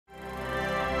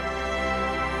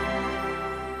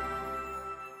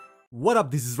What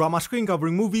up, this is Rama Screen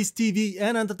covering movies, TV,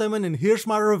 and entertainment, and here's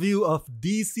my review of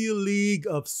DC League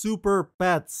of Super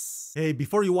Pets. Hey,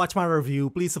 before you watch my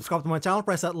review, please subscribe to my channel,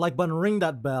 press that like button, ring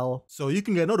that bell, so you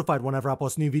can get notified whenever I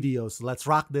post new videos. Let's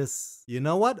rock this. You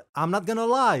know what? I'm not gonna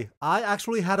lie, I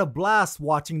actually had a blast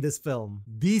watching this film.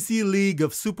 DC League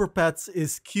of Super Pets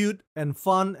is cute and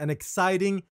fun and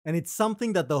exciting, and it's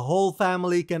something that the whole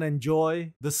family can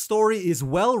enjoy. The story is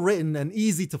well written and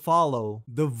easy to follow.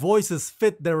 The voices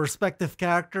fit their respective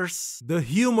characters. The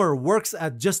humor works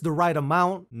at just the right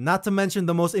amount. Not to mention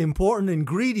the most important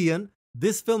ingredient,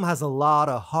 this film has a lot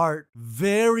of heart.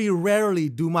 Very rarely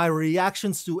do my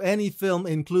reactions to any film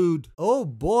include, "Oh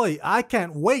boy, I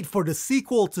can't wait for the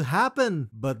sequel to happen."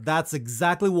 But that's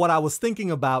exactly what I was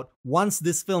thinking about once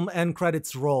this film end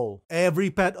credits roll. Every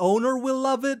pet owner will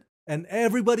love it, and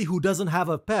everybody who doesn't have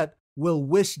a pet will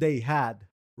wish they had.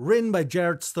 Written by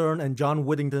Jared Stern and John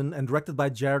Whittington and directed by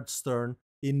Jared Stern,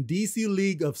 in DC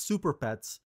League of Super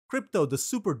Pets, Krypto the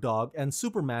super dog and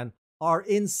Superman are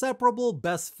inseparable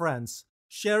best friends,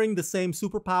 sharing the same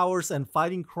superpowers and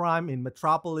fighting crime in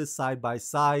Metropolis side by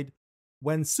side.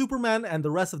 When Superman and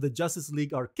the rest of the Justice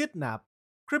League are kidnapped,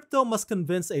 Krypto must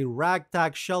convince a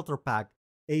ragtag shelter pack,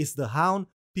 Ace the Hound,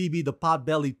 PB the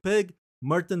pot-bellied pig,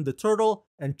 Merton the turtle,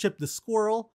 and Chip the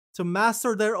squirrel, to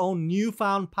master their own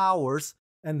newfound powers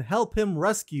and help him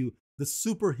rescue the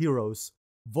superheroes.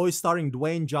 Voice starring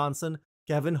Dwayne Johnson,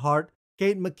 Kevin Hart,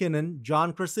 Kate McKinnon,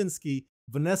 John Krasinski,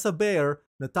 Vanessa Bayer,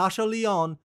 Natasha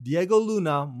Lyonne, Diego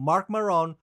Luna, Mark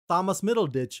Maron, Thomas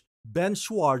Middleditch, Ben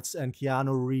Schwartz, and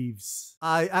Keanu Reeves.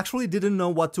 I actually didn't know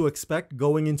what to expect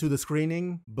going into the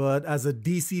screening, but as a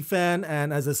DC fan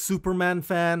and as a Superman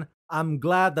fan, I'm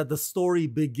glad that the story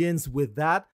begins with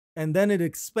that, and then it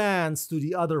expands to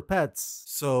the other pets.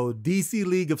 So DC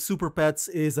League of Super Pets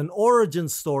is an origin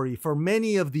story for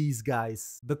many of these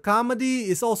guys. The comedy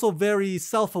is also very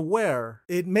self-aware.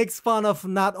 It makes fun of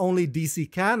not only DC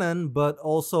canon, but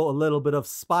also a little bit of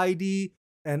Spidey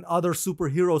and other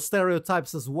superhero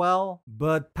stereotypes as well.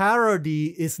 But parody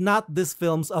is not this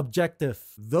film's objective.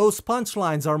 Those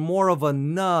punchlines are more of a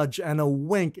nudge and a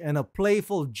wink and a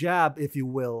playful jab, if you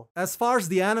will. As far as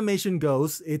the animation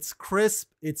goes, it's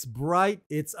crisp, it's bright,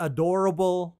 it's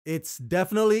adorable. It's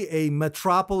definitely a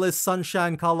Metropolis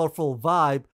sunshine colorful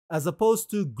vibe, as opposed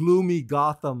to gloomy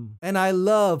Gotham. And I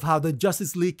love how the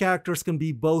Justice League characters can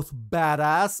be both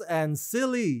badass and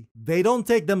silly. They don't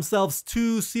take themselves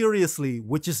too seriously,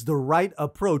 which is the right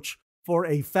approach for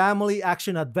a family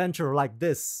action adventure like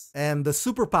this. And the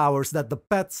superpowers that the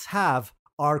pets have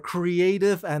are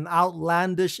creative and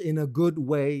outlandish in a good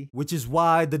way, which is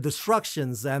why the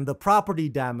destructions and the property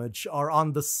damage are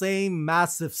on the same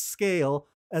massive scale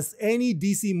as any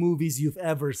DC movies you've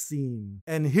ever seen.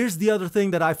 And here's the other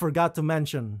thing that I forgot to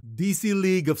mention. DC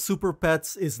League of Super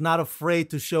Pets is not afraid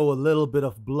to show a little bit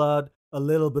of blood, a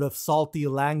little bit of salty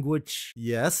language.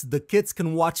 Yes, the kids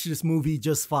can watch this movie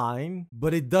just fine,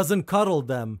 but it doesn't cuddle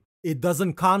them. It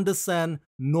doesn't condescend,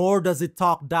 nor does it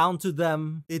talk down to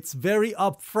them. It's very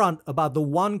upfront about the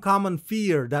one common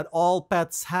fear that all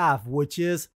pets have, which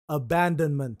is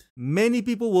abandonment. Many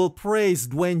people will praise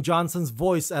Dwayne Johnson's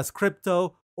voice as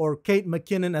Krypto or Kate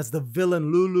McKinnon as the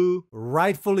villain Lulu.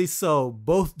 Rightfully so,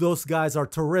 both those guys are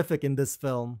terrific in this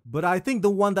film. But I think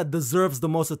the one that deserves the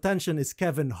most attention is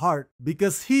Kevin Hart,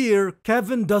 because here,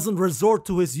 Kevin doesn't resort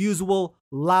to his usual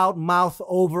loudmouth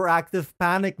overactive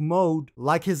panic mode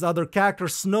like his other character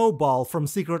Snowball from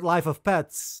Secret Life of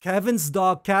Pets. Kevin's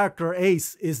dog character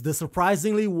Ace is the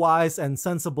surprisingly wise and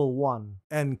sensible one.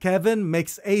 And Kevin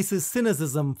makes Ace's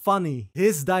cynicism funny.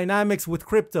 His dynamics with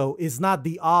Krypto is not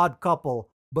the odd couple,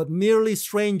 but merely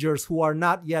strangers who are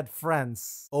not yet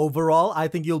friends. Overall, I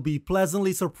think you'll be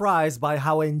pleasantly surprised by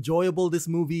how enjoyable this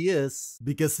movie is,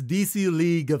 because DC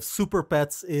League of Super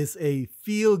Pets is a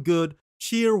feel-good,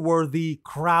 cheer-worthy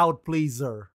crowd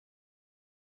pleaser.